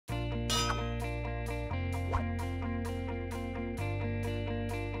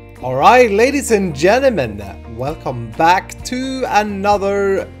Alright, ladies and gentlemen, welcome back to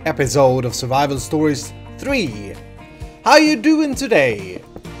another episode of Survival Stories 3. How you doing today?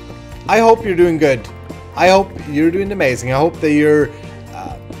 I hope you're doing good. I hope you're doing amazing. I hope that you're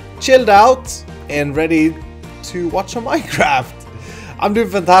chilled out and ready to watch some Minecraft. I'm doing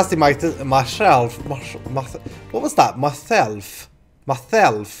fantastic myself. What was that?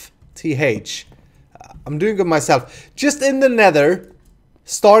 Myself. TH. I'm doing good myself. Just in the nether.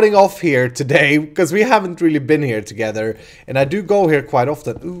 Starting off here today, because we haven't really been here together. And I do go here quite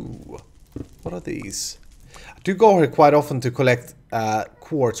often. Ooh. What are these? I do go here quite often to collect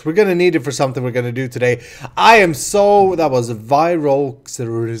quartz. We're going to need it for something we're going to do today. I am so... That was Viaducts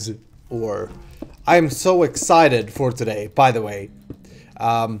or... I am so excited for today, by the way.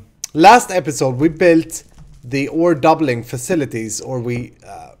 Last episode we built the ore doubling facilities, or we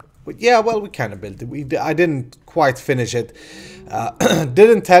yeah, well, we kind of built it. I didn't quite finish it.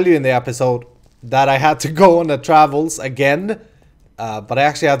 Didn't tell you in the episode that I had to go on the travels again, but I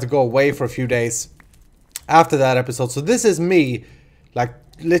actually had to go away for a few days after that episode. So this is me, like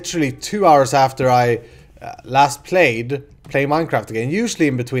literally 2 hours after I last playing Minecraft again. Usually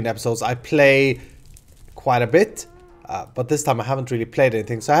in between episodes I play quite a bit. But this time I haven't really played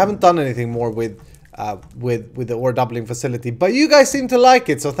anything, so I haven't done anything more with the ore doubling facility. But you guys seem to like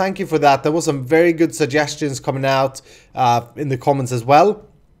it, so thank you for that. There was some very good suggestions coming out in the comments as well,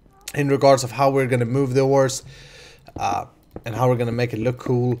 in regards of how we're going to move the ores and how we're going to make it look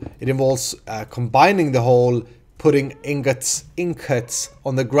cool. It involves combining the whole, putting ingots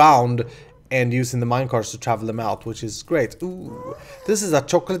on the ground and using the minecarts to travel them out, which is great. Ooh, this is a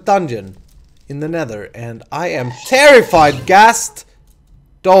chocolate dungeon in the nether, and I am terrified, Gast.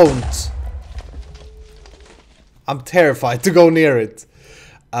 Don't. I'm terrified to go near it.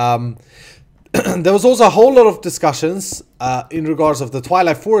 There was also a whole lot of discussions in regards of the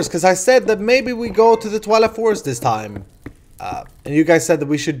Twilight Forest, because I said that maybe we go to the Twilight Forest this time. And you guys said that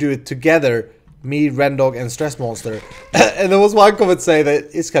we should do it together, me, Rendog, and Stress Monster. And there was one comment saying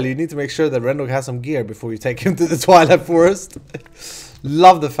that, Iskal, you need to make sure that Rendog has some gear before you take him to the Twilight Forest.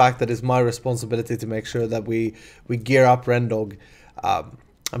 Love the fact that it's my responsibility to make sure that we gear up Rendog.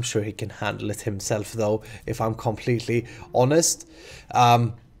 I'm sure he can handle it himself, though, if I'm completely honest.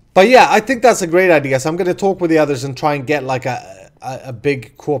 But yeah, I think that's a great idea. So I'm going to talk with the others and try and get like a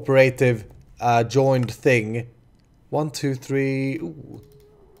big cooperative joined thing. 1, 2, 3. Ooh.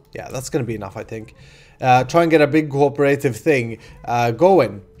 Yeah, that's going to be enough, I think. Try and get a big cooperative thing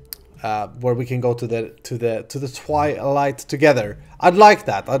going. Where we can go to the Twilight together. I'd like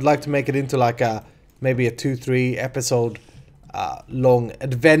that. I'd like to make it into like maybe a 2-3 episode long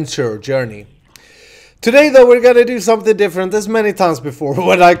adventure journey. Today though, we're gonna do something different. As many times before,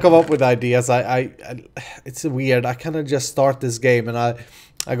 when I come up with ideas, it's weird. I kind of just start this game and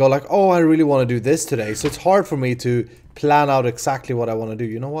I go like, oh, I really want to do this today. So it's hard for me to plan out exactly what I want to do.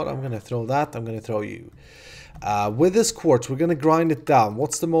 You know what? I'm gonna throw that. I'm gonna throw you. With this quartz, we're gonna grind it down.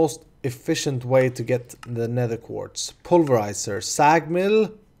 What's the most efficient way to get the nether quartz? Pulverizer, sag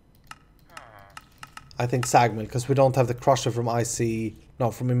mill. I think sag mill, because we don't have the crusher from from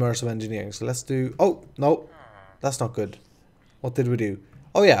immersive engineering. So let's do. Oh no, that's not good. What did we do?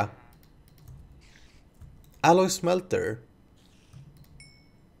 Oh yeah, alloy smelter.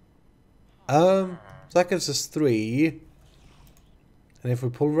 So that gives us 3, and if we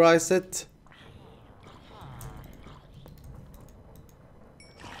pulverize it,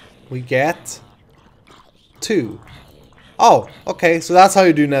 we get 2. Oh, okay, so that's how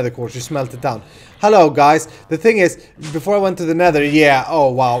you do nether quartz, you smelt it down. Hello, guys. The thing is, before I went to the nether, yeah,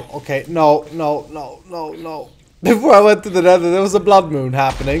 oh, wow, okay, no. Before I went to the nether, there was a blood moon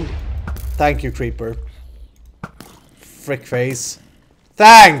happening. Thank you, creeper. Frick face.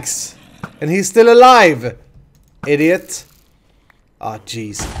 Thanks! And he's still alive, idiot. Ah,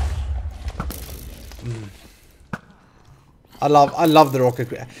 jeez. I love the rocket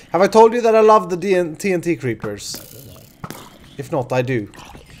creeper. Have I told you that I love the TNT creepers? If not, I do.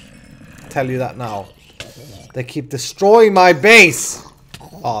 Tell you that now. They keep destroying my base.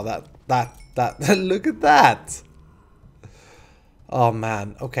 Oh, that look at that. Oh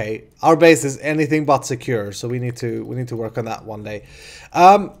man. Okay, our base is anything but secure, so we need to work on that one day.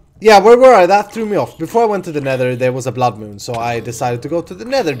 Yeah, where were I? That threw me off. Before I went to the nether, there was a blood moon, so I decided to go to the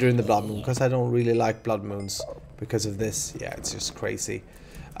nether during the blood moon, because I don't really like blood moons because of this. Yeah, it's just crazy.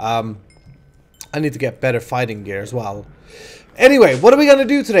 I need to get better fighting gear as well. Anyway, what are we gonna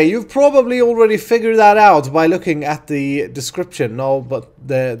do today? You've probably already figured that out by looking at the description. No, but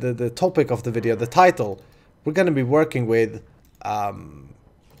the topic of the video, the title. We're gonna be working with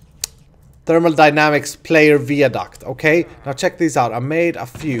Thermodynamics player viaduct. Okay, now check these out. I made a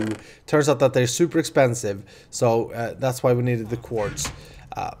few. Turns out that they're super expensive, so that's why we needed the quartz.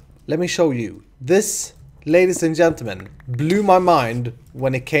 Let me show you. This, ladies and gentlemen, blew my mind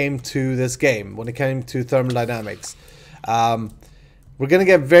when it came to this game, when it came to thermodynamics. We're gonna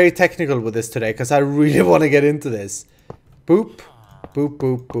get very technical with this today because I really want to get into this. Boop, boop,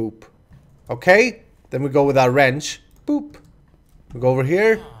 boop, boop. Okay, then we go with our wrench. Boop. We go over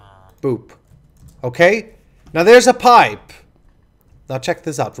here. Boop. Okay, now there's a pipe. Now check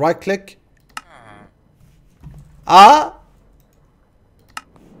this out. Right click.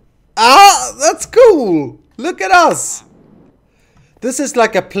 That's cool. Look at us. This is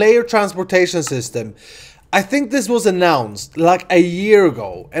like a player transportation system. I think this was announced like a year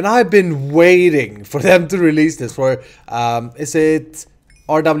ago, and I've been waiting for them to release this for, is it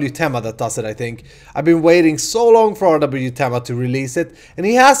RW Tema that does it, I think. I've been waiting so long for RW Tema to release it, and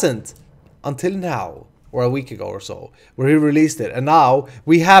he hasn't until now, or a week ago or so, where he released it, and now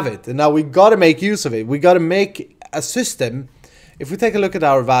we have it, and now we gotta make use of it. We gotta make a system. If we take a look at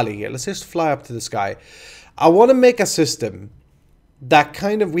our valley here, let's just fly up to the sky. I want to make a system that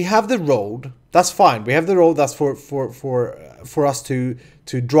kind of, we have the road, that's fine. We have the road, that's for us to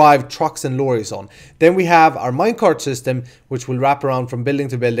drive trucks and lorries on. Then we have our minecart system, which will wrap around from building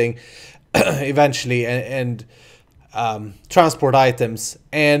to building eventually and transport items.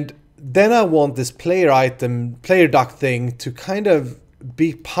 And then I want this player duct thing to kind of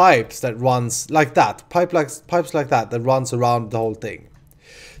be pipes that runs like that, pipes like that runs around the whole thing.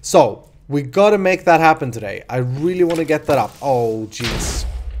 So we gotta make that happen today. I really want to get that up. Oh jeez,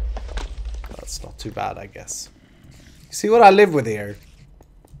 that's not too bad, I guess. You see what I live with here?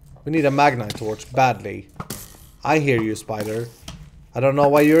 We need a magnite torch badly. I hear you, spider. I don't know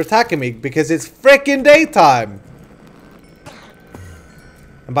why you're attacking me, because it's freaking daytime.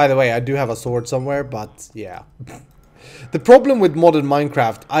 And by the way, I do have a sword somewhere, but yeah. The problem with modded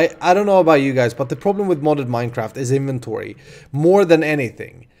Minecraft, I don't know about you guys, but the problem with modded Minecraft is inventory. More than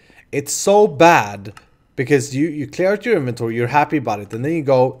anything. It's so bad because you clear out your inventory, you're happy about it, and then you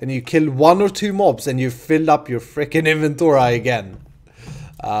go and you kill 1 or 2 mobs and you fill up your freaking inventory again.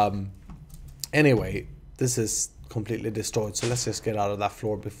 Anyway, this is completely destroyed, so let's just get out of that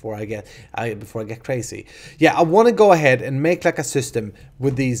floor before I get crazy. Yeah, I want to go ahead and make like a system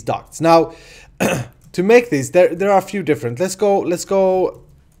with these ducts. Now, to make these, there are a few different. Let's go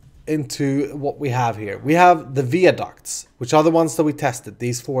into what we have here. We have the viaducts, which are the ones that we tested,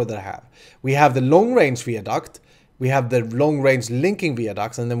 these 4 that I have. We have the long range viaduct, we have the long range linking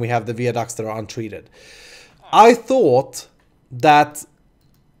viaducts, and then we have the viaducts that are untreated. I thought that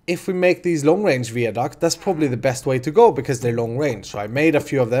if we make these long range viaducts, that's probably the best way to go because they're long range. So I made a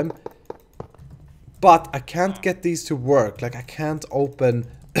few of them, but I can't get these to work. Like I can't open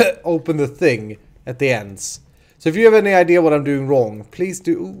open the thing at the ends. So if you have any idea what I'm doing wrong, please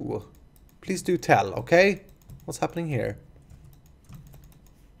do tell, okay? What's happening here?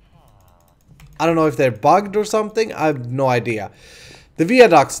 I don't know if they're bugged or something. I have no idea. The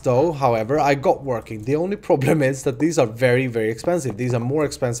viaducts though, however, I got working. The only problem is that these are very, very expensive. These are more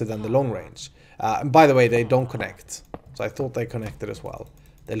expensive than the long range. And by the way, they don't connect. So I thought they connected as well.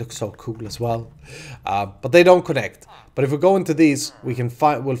 They look so cool as well. But they don't connect. But if we go into these,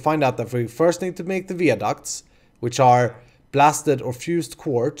 we'll find out that we first need to make the viaducts, which are blasted or fused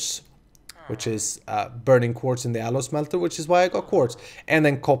quartz, which is burning quartz in the alloy smelter, which is why I got quartz. And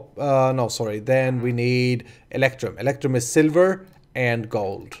then then we need electrum. Electrum is silver and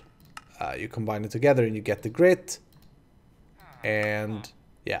gold. You combine it together and you get the grit. And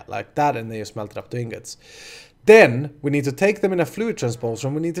yeah, like that, and then you smelt it up to ingots. Then we need to take them in a fluid transposer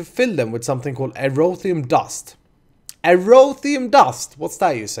and we need to fill them with something called erothium dust. Erothium dust, what's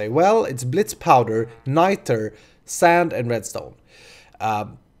that, you say? Well, it's blitz powder, niter, sand, and redstone.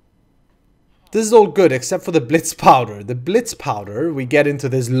 This is all good except for the blitz powder. The blitz powder, we get into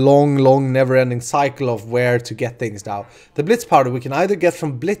this long, never-ending cycle of where to get things now. The blitz powder we can either get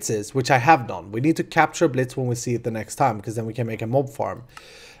from blitzes, which I have done. We need to capture a blitz when we see it the next time, because then we can make a mob farm.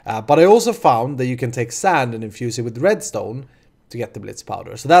 But I also found that you can take sand and infuse it with redstone to get the blitz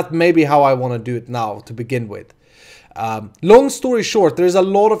powder. So that may be how I want to do it now to begin with. Long story short, there's a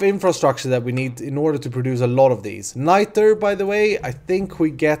lot of infrastructure that we need in order to produce a lot of these. Niter, by the way, I think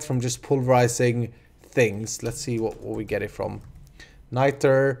we get from just pulverizing things. Let's see what we get it from.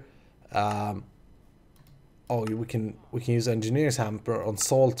 Niter. We can use engineer's hammer on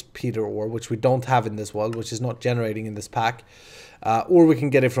saltpeter ore, which we don't have in this world, which is not generating in this pack. Or we can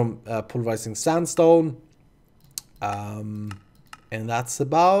get it from pulverizing sandstone. And that's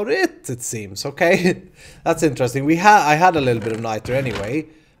about it seems. Okay, that's interesting. I had a little bit of niter anyway.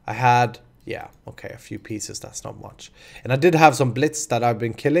 I had Yeah, okay, a few pieces, that's not much. And I did have some blitz that I've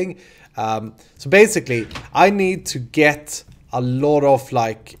been killing. So basically, I need to get a lot of,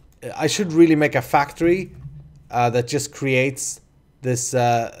 like, I should really make a factory that just creates this,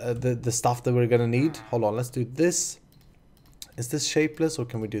 the stuff that we're gonna need. Hold on, let's do this. Is this shapeless, or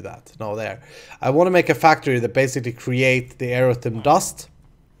can we do that? No, there. I want to make a factory that basically create the aerotherm dust.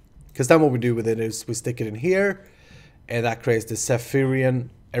 Because then what we do with it is we stick it in here, and that creates the Zephyrine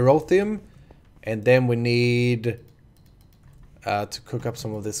aerothium. And then we need to cook up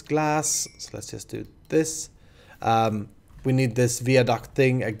some of this glass. So let's just do this. We need this viaduct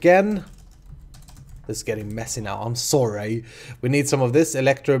thing again. This is getting messy now, I'm sorry. We need some of this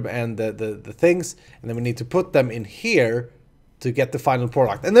electrum and the things. And then we need to put them in here to get the final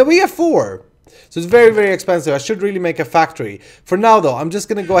product. And then we have 4. So it's very, very expensive. I should really make a factory. For now, though, I'm just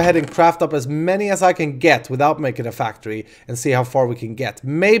going to go ahead and craft up as many as I can get without making a factory and see how far we can get.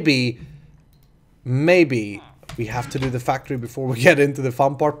 Maybe we have to do the factory before we get into the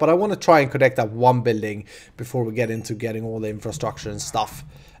fun part, but I want to try and connect that one building before we get into getting all the infrastructure and stuff.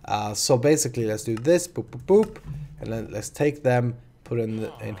 So basically, let's do this, boop, boop, boop, and then let's take them, put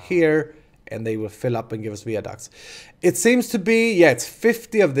in here, and they will fill up and give us viaducts. It seems to be, yeah, it's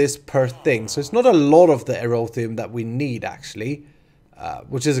 50 of this per thing. So it's not a lot of the aerothium that we need, actually.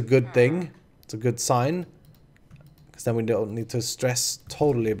 Which is a good thing. It's a good sign. Because then we don't need to stress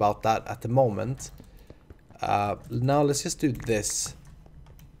totally about that at the moment. Now let's just do this.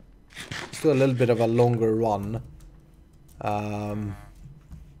 Let's do a little bit of a longer run. I'm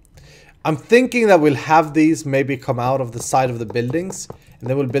thinking that we'll have these maybe come out of the side of the buildings. And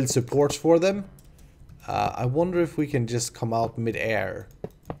then we'll build supports for them. I wonder if we can just come out mid-air.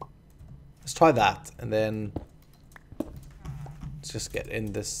 Let's try that. And then let's just get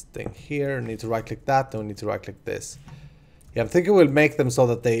in this thing here. Need to right-click that. Then we need to right-click this. Yeah, I'm thinking we'll make them so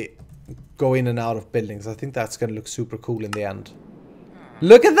that they go in and out of buildings. I think that's going to look super cool in the end.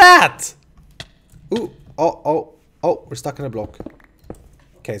 Look at that! Ooh, oh, we're stuck in a block.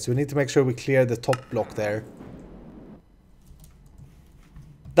 Okay, so we need to make sure we clear the top block there.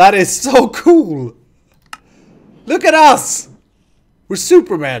 That is so cool! Look at us! We're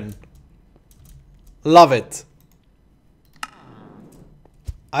Supermen! Love it.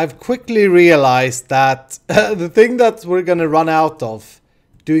 I've quickly realized that the thing that we're gonna run out of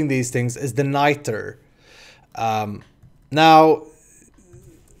doing these things is the niter. Now,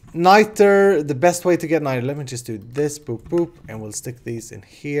 niter, the best way to get niter, let me just do this, boop, boop, and we'll stick these in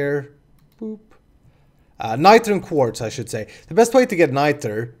here, boop. Niter and quartz, I should say. The best way to get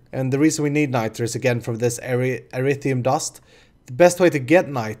niter, and the reason we need niter is again from this erythium dust. The best way to get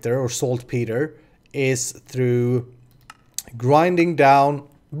niter or saltpeter is through grinding down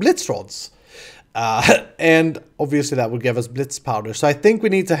blitz rods. And obviously that will give us blitz powder. So I think we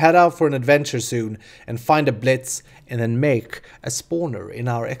need to head out for an adventure soon and find a blitz and then make a spawner in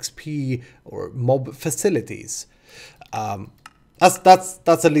our XP or mob facilities.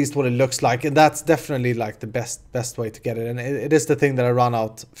 That's at least what it looks like, and that's definitely like the best way to get it, and it is the thing that I run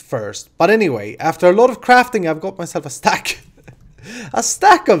out first. But anyway, after a lot of crafting, I've got myself a stack, a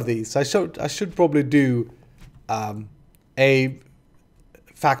stack of these. I should probably do a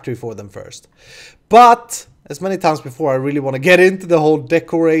factory for them first. But as many times before, I really want to get into the whole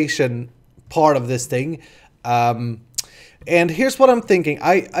decoration part of this thing. And here's what I'm thinking.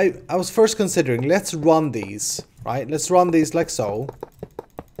 I was first considering, let's run these. Right, let's run these like so.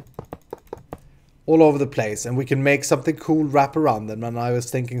 All over the place. And we can make something cool wrap around them. And I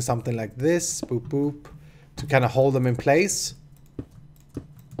was thinking something like this. Boop, boop. To kind of hold them in place.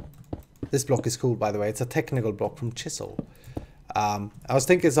 This block is cool, by the way. It's a technical block from Chisel. I was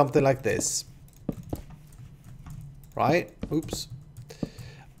thinking something like this. Right? Oops.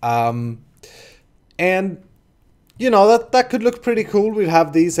 And... you know, that could look pretty cool. We'd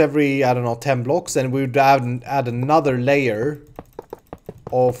have these every, I don't know, 10 blocks. And we would add another layer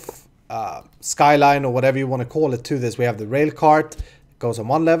of skyline or whatever you want to call it to this. We have the rail cart. It goes on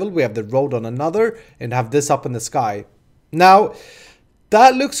one level. We have the road on another. And have this up in the sky. Now,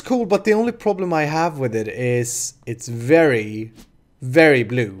 that looks cool. But the only problem I have with it is it's very, very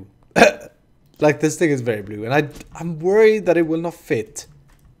blue. Like, this thing is very blue. And I'm worried that it will not fit.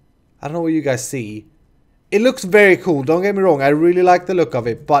 I don't know what you guys see. It looks very cool, don't get me wrong, I really like the look of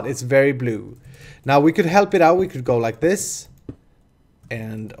it, but it's very blue. Now we could help it out, we could go like this.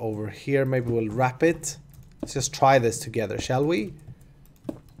 And over here maybe we'll wrap it. Let's just try this together, shall we?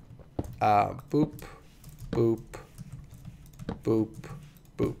 Boop, boop, boop,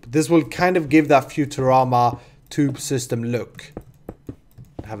 boop. This will kind of give that Futurama tube system look.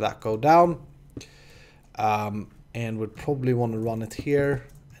 Have that go down. And we'd probably want to run it here.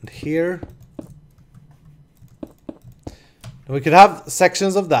 And here. And we could have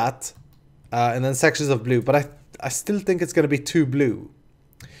sections of that. And then sections of blue. But I still think it's going to be too blue.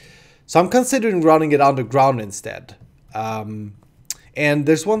 So I'm considering running it underground instead. And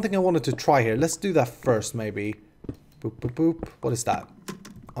there's one thing I wanted to try here. Let's do that first, maybe. Boop, boop, boop. What is that?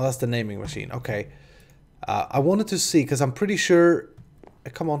 Oh, that's the naming machine. Okay. I wanted to see, because I'm pretty sure...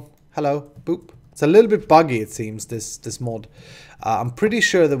 come on. Hello. Boop. It's a little bit buggy, it seems, this mod. I'm pretty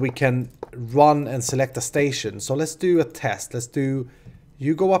sure that we can run and select a station. So let's do a test. Let's do...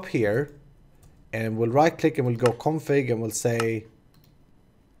 You go up here. And we'll right-click and we'll go config and we'll say...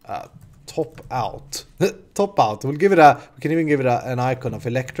 top out. Top out. We'll give it a... We can even give it an icon of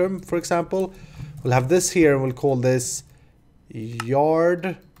Electrum, for example. We'll have this here and we'll call this...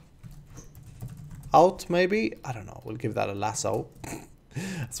 Yard... out, maybe? I don't know. We'll give that a lasso.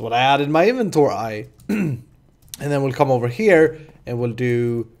 That's what I added in my inventory. And then we'll come over here and we'll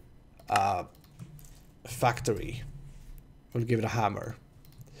do factory. We'll give it a hammer.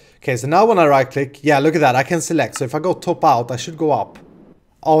 Okay, so now when I right click, yeah, look at that. I can select. So if I go top out, I should go up.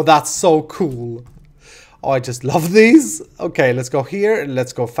 Oh, that's so cool. Oh, I just love these. Okay, let's go here and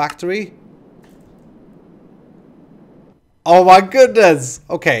let's go factory. Oh my goodness.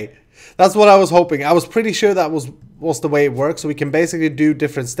 Okay. That's what I was hoping. I was pretty sure that was the way it works. So we can basically do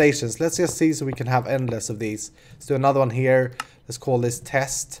different stations. Let's just see so we can have endless of these. Let's do another one here. Let's call this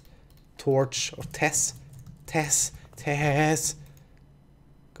test. Torch. Or test. Test. Test.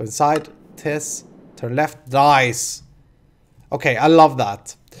 Go inside. Test. Turn left. Nice. Okay, I love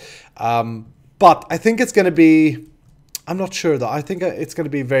that. But I think it's going to be... I'm not sure though. I think it's going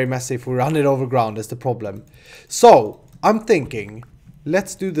to be very messy if we run it overground is the problem. So, I'm thinking...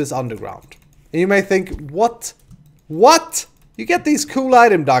 Let's do this underground. And you may think, what? What? You get these cool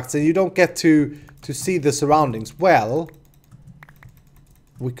item ducts and you don't get to see the surroundings. Well,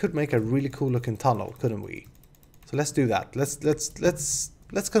 we could make a really cool looking tunnel, couldn't we? So let's do that.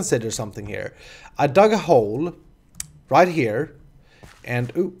 Let's consider something here. I dug a hole right here.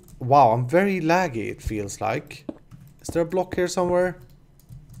 And ooh, wow, I'm very laggy, it feels like. Is there a block here somewhere?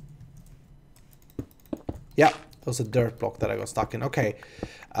 Yeah. That was a dirt block that I got stuck in. Okay.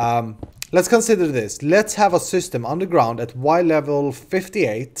 Let's consider this. Let's have a system underground at Y level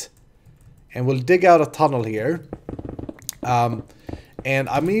 58. And we'll dig out a tunnel here. And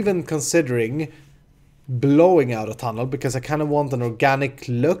I'm even considering blowing out a tunnel because I kind of want an organic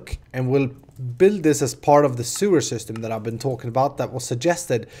look. And we'll build this as part of the sewer system that I've been talking about that was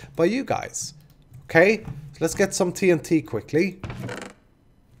suggested by you guys. Okay. So let's get some TNT quickly.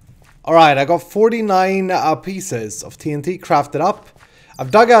 Alright, I got 49 pieces of TNT crafted up.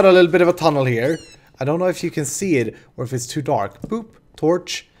 I've dug out a little bit of a tunnel here. I don't know if you can see it or if it's too dark. Boop,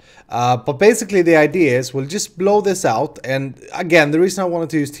 torch. But basically the idea is we'll just blow this out. And again, the reason I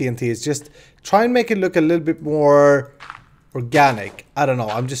wanted to use TNT is just try and make it look a little bit more organic. I don't know,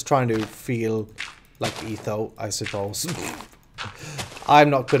 I'm just trying to feel like Etho, I suppose.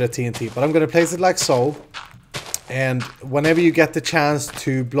 I'm not good at TNT, but I'm going to place it like so. And whenever you get the chance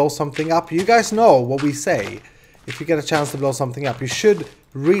to blow something up, you guys know what we say. If you get a chance to blow something up, you should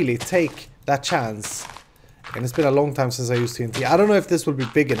really take that chance. And it's been a long time since I used TNT. I don't know if this will be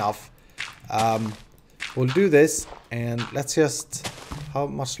big enough. We'll do this. And let's just... How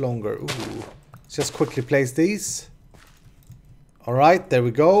much longer? Ooh. Let's just quickly place these. Alright, there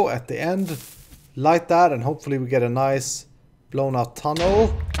we go. At the end. Light that and hopefully we get a nice blown out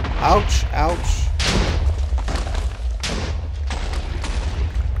tunnel. Ouch, ouch.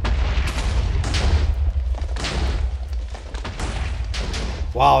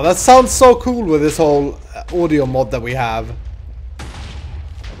 Wow, that sounds so cool with this whole audio mod that we have.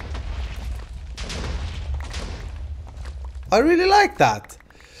 I really like that.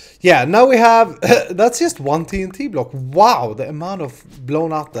 Yeah, now we have... that's just one TNT block. Wow, the amount of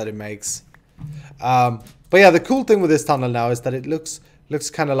blown out that it makes. But yeah, the cool thing with this tunnel now is that it looks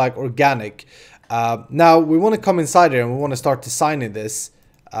kind of like organic. Now, we want to come inside here and we want to start designing this.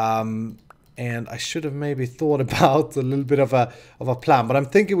 And I should have maybe thought about a little bit of a plan. But I'm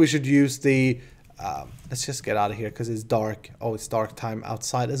thinking we should use the... let's just get out of here because it's dark. Oh, it's dark time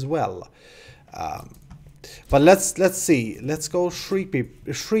outside as well. But let's see. Let's go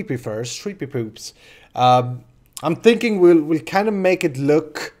Shreepy first. Shreepy poops. I'm thinking we'll kind of make it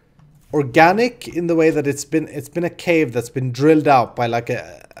look organic in the way that it's been a cave that's been drilled out by like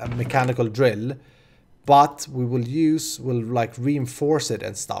a mechanical drill. But we'll like reinforce it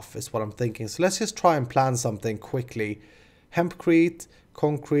and stuff is what I'm thinking. So let's just try and plan something quickly. Hempcrete,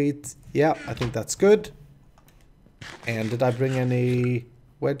 concrete. Yeah, I think that's good. And did I bring any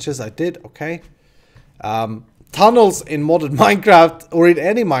wedges? I did. Okay. tunnels in modded Minecraft, or in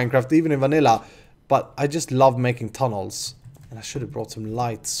any Minecraft, even in vanilla. But I just love making tunnels. And I should have brought some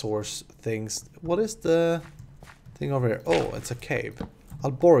light source things. What is the thing over here? Oh, it's a cave.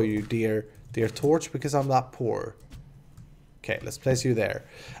 I'll borrow you, dear torch, because I'm that poor. Okay, let's place you there.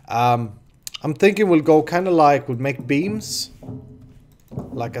 I'm thinking we'll go kind of like, we'll make beams.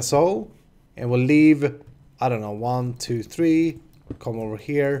 Like so. And we'll leave, I don't know, 1, 2, 3. Come over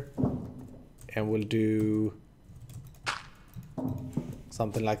here. And we'll do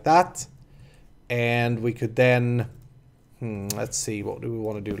something like that. And we could then, let's see, what do we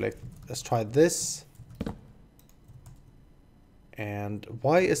want to do? Like, let's try this. And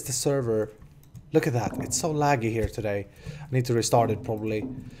why is the server, look at that, it's so laggy here today. I need to restart it probably.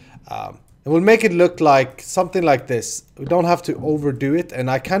 And we'll make it look like something like this. We don't have to overdo it,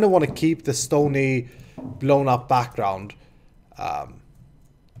 and I kind of want to keep the stony, blown up background.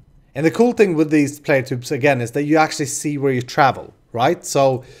 And the cool thing with these player tubes again is that you actually see where you travel, right?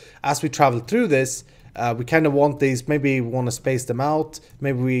 So as we travel through this, we kind of want these, maybe we want to space them out.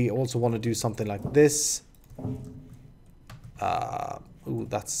 Maybe we also want to do something like this. Ooh,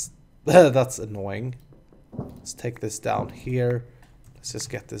 that's that's annoying. Let's take this down here. Let's just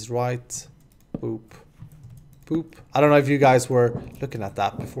get this right. Boop. Boop. I don't know if you guys were looking at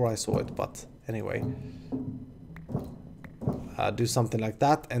that before I saw it, but anyway. Do something like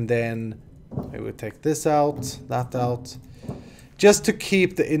that, and then maybe we'll take this out, that out. Just to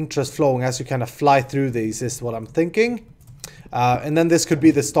keep the interest flowing as you kind of fly through these is what I'm thinking. And then this could be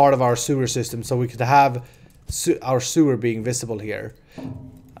the start of our sewer system, so we could have our sewer being visible here.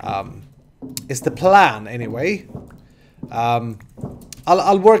 It's the plan anyway.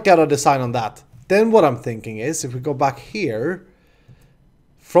 I'll work out a design on that. Then what I'm thinking is, if we go back here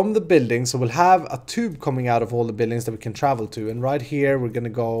from the building, so we'll have a tube coming out of all the buildings that we can travel to, and right here we're gonna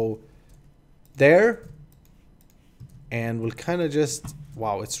go there, and we'll kind of just,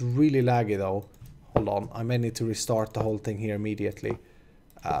 wow, it's really laggy though. Hold on, I may need to restart the whole thing here immediately.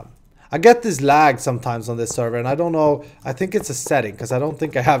 I get this lag sometimes on this server, and I don't know, I think it's a setting, because I don't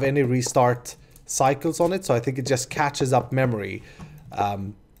think I have any restart cycles on it, so I think it just catches up memory,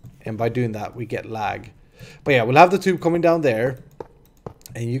 and by doing that we get lag. But yeah, we'll have the tube coming down there,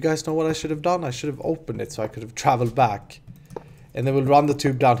 and you guys know what I should have done? I should have opened it so I could have traveled back. And then we'll run the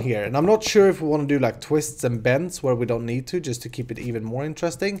tube down here, and I'm not sure if we want to do like twists and bends where we don't need to, just to keep it even more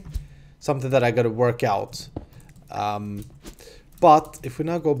interesting. Something that I gotta work out. But if we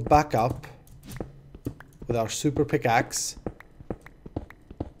now go back up with our super pickaxe,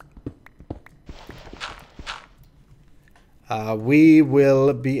 we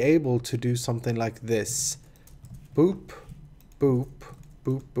will be able to do something like this. Boop, boop,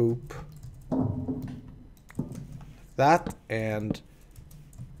 boop, boop. Like that, and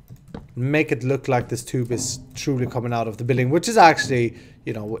make it look like this tube is truly coming out of the building, which is actually,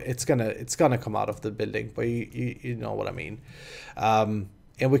 you know, it's gonna come out of the building, but you know what I mean. And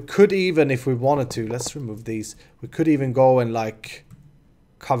we could even, if we wanted to, let's remove these, we could even go and like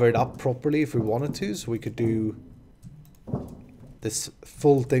cover it up properly if we wanted to, so we could do this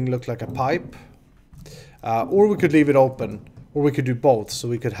full thing look like a pipe, or we could leave it open, or we could do both, so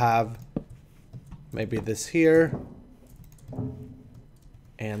we could have maybe this here.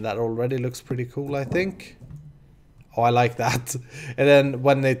 And that already looks pretty cool, I think. Oh, I like that. And then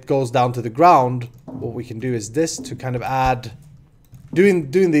when it goes down to the ground, what we can do is this to kind of add...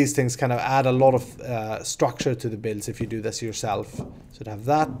 Doing these things kind of add a lot of structure to the builds if you do this yourself. So to have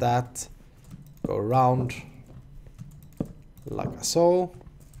that, go around, like so.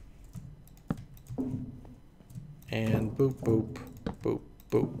 And boop, boop, boop,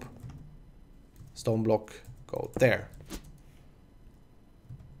 boop. Stone block, go there.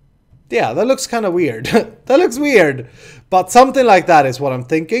 Yeah, that looks kind of weird. That looks weird. But something like that is what I'm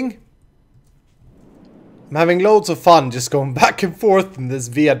thinking. I'm having loads of fun just going back and forth in this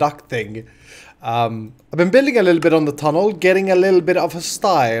viaduct thing. I've been building a little bit on the tunnel, getting a little bit of a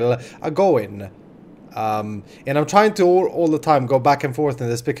style going. And I'm trying to all the time go back and forth in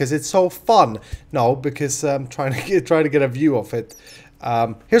this because it's so fun. No, because I'm trying to get a view of it.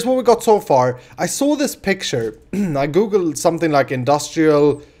 Here's what we got so far. I saw this picture. I googled something like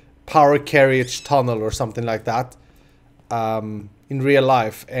industrial power carriage tunnel or something like that in real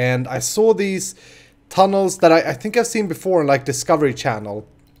life, and I saw these tunnels that I think I've seen before in like Discovery Channel.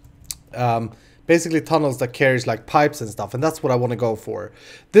 Basically tunnels that carries like pipes and stuff, and that's what I want to go for.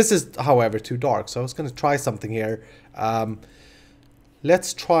 This is however too dark, so I was going to try something here.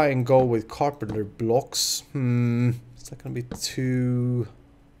 Let's try and go with carpenter blocks. Is that going to be too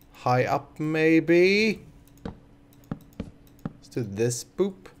high up maybe? Let's do this.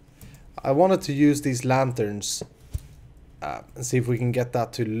 Boop. I wanted to use these lanterns and see if we can get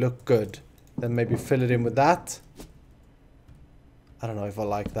that to look good. Then maybe fill it in with that. I don't know if I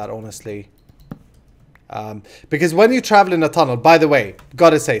like that, honestly. Because when you travel in a tunnel, by the way,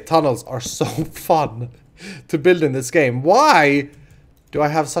 gotta say, tunnels are so fun to build in this game. Why do I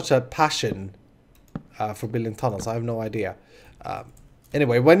have such a passion for building tunnels? I have no idea.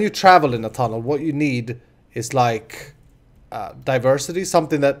 Anyway, when you travel in a tunnel, what you need is like diversity,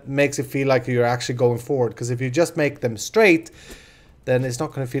 something that makes it feel like you're actually going forward. Because if you just make them straight, then it's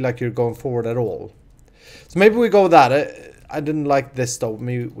not going to feel like you're going forward at all. So maybe we go with that. I didn't like this though.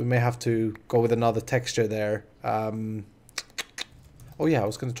 We may have to go with another texture there. Oh yeah, I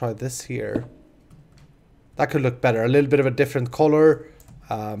was going to try this here. That could look better. A little bit of a different color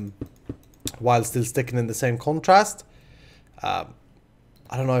while still sticking in the same contrast. I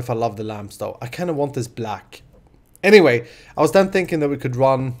don't know if I love the lamps though. I kind of want this black. Anyway, I was then thinking that we could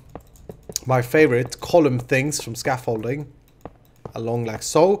run my favorite column things from scaffolding along like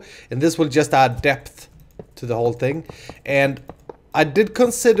so. And this will just add depth to the whole thing. And I did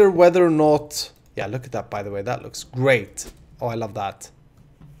consider whether or not... Yeah, look at that, by the way. That looks great. Oh, I love that.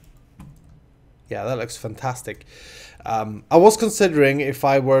 Yeah, that looks fantastic. I was considering if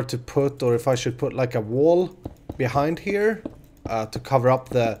I were to put, or if I should put like a wall behind here to cover up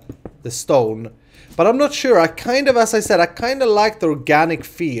the stone. But I'm not sure. I kind of, as I said, I kind of like the organic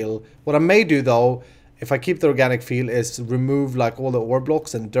feel. What I may do though, if I keep the organic feel, is remove like all the ore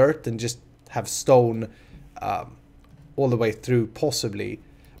blocks and dirt and just have stone all the way through, possibly.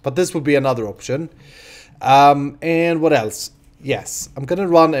 But this would be another option. And what else? Yes, I'm gonna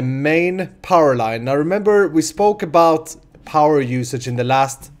run a main power line. Now remember, we spoke about power usage in the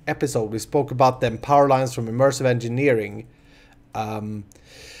last episode. We spoke about them power lines from immersive engineering. And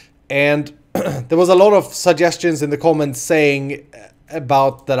there was a lot of suggestions in the comments saying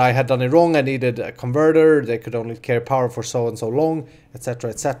about that I had done it wrong. I needed a converter. They could only carry power for so and so long, etc,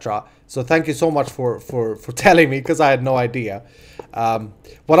 etc. So thank you so much for telling me, because I had no idea.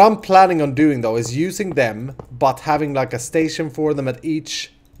 What I'm planning on doing though is using them, but having like a station for them at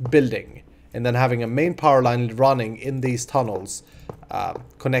each building, and then having a main power line running in these tunnels,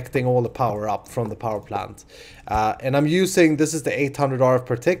 connecting all the power up from the power plant. And I'm using, this is the 800 RF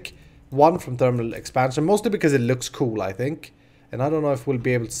per tick one from thermal expansion, mostly because it looks cool, I think. And I don't know if we'll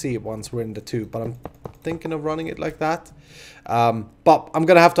be able to see it once we're in the tube, but I'm thinking of running it like that. But I'm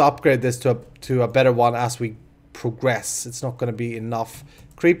gonna have to upgrade this to a better one as we progress. It's not gonna be enough.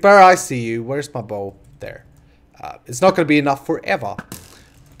 Creeper, I see you. Where's my bow? There. It's not gonna be enough forever,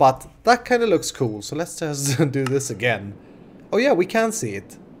 but that kind of looks cool. So let's just do this again. Oh yeah, we can see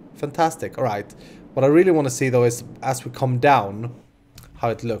it. Fantastic. All right. What I really want to see though is as we come down, how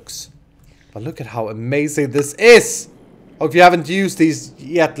it looks. But look at how amazing this is. Oh, if you haven't used these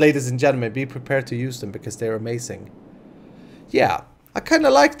yet, ladies and gentlemen, be prepared to use them because they're amazing. Yeah, I kind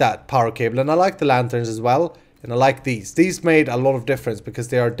of like that power cable, and I like the lanterns as well, and I like these. These made a lot of difference because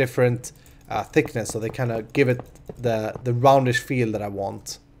they are different thickness, so they kind of give it the roundish feel that I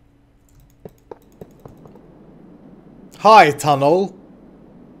want. Hi, tunnel.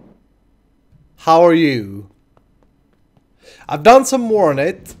 How are you? I've done some more on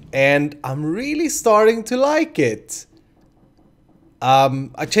it, and I'm really starting to like it.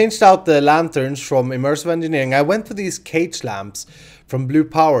 I changed out the lanterns from immersive engineering. I went for these cage lamps from Blue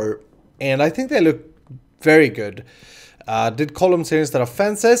Power, and I think they look very good. Did columns here instead of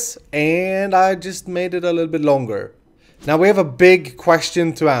fences, and I just made it a little bit longer. Now we have a big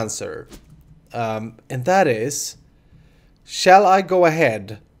question to answer, and that is, shall I go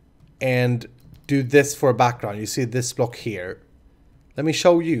ahead and do this for a background? You see this block here. Let me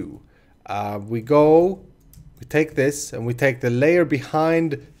show you. We take this and we take the layer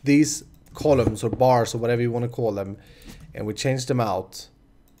behind these columns or bars or whatever you want to call them, and we change them out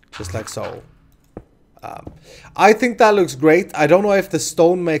just like so. I think that looks great. I don't know if the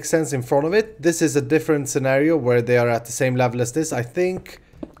stone makes sense in front of it. This is a different scenario where they are at the same level as this. I think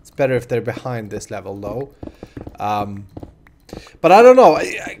it's better if they're behind this level though. But I don't know.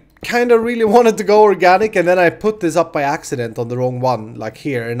 I kind of really wanted to go organic, and then I put this up by accident on the wrong one, like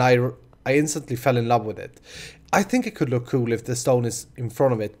here, and I instantly fell in love with it. I think it could look cool if the stone is in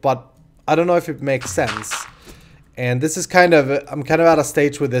front of it, but I don't know if it makes sense. And this is kind of, I'm kind of at a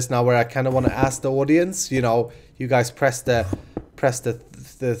stage with this now where I kind of want to ask the audience, you know, you guys press the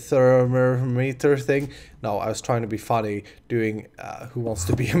thermometer thing. No, I was trying to be funny doing Who Wants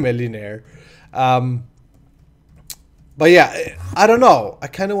to Be a Millionaire. But yeah, I don't know. I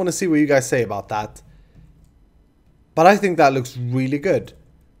kind of want to see what you guys say about that. But I think that looks really good.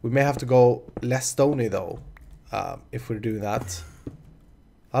 We may have to go less stony though, if we're doing that.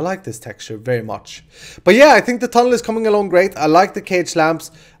 I like this texture very much. But yeah, I think the tunnel is coming along great. I like the cage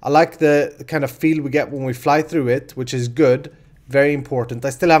lamps. I like the kind of feel we get when we fly through it, which is good. Very important. I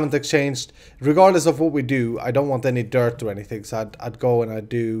still haven't exchanged, regardless of what we do, I don't want any dirt or anything. So I'd go and I'd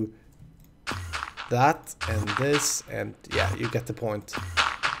do that and this, and yeah, you get the point.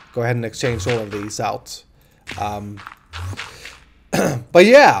 Go ahead and exchange all of these out. But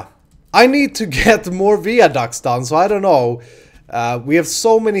yeah, I need to get more viaducts done, so I don't know. We have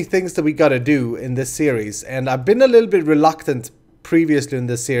so many things that we gotta do in this series, and I've been a little bit reluctant previously in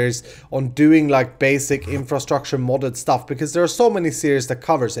this series on doing like basic infrastructure modded stuff, because there are so many series that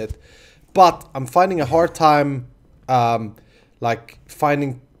covers it. But I'm finding a hard time like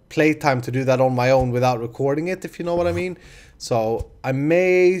finding playtime to do that on my own without recording it, if you know what I mean. So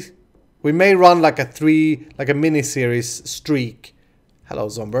we may run like a mini series streak. Hello,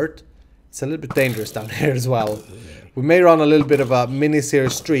 Zombert. It's a little bit dangerous down here as well. We may run a little bit of a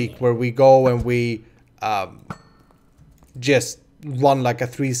mini-series streak where we go and we just run like a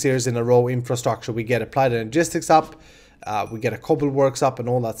 3 series in a row infrastructure. We get applied logistics up, we get a cobble works up and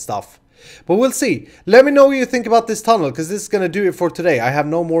all that stuff. But we'll see. Let me know what you think about this tunnel, because this is going to do it for today. I have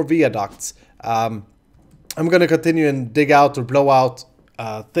no more viaducts. I'm going to continue and dig out or blow out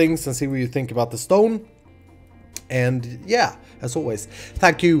things and see what you think about the stone. And yeah, as always,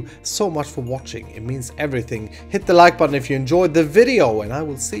 thank you so much for watching. It means everything. Hit the like button if you enjoyed the video, and I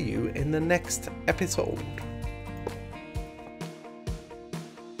will see you in the next episode.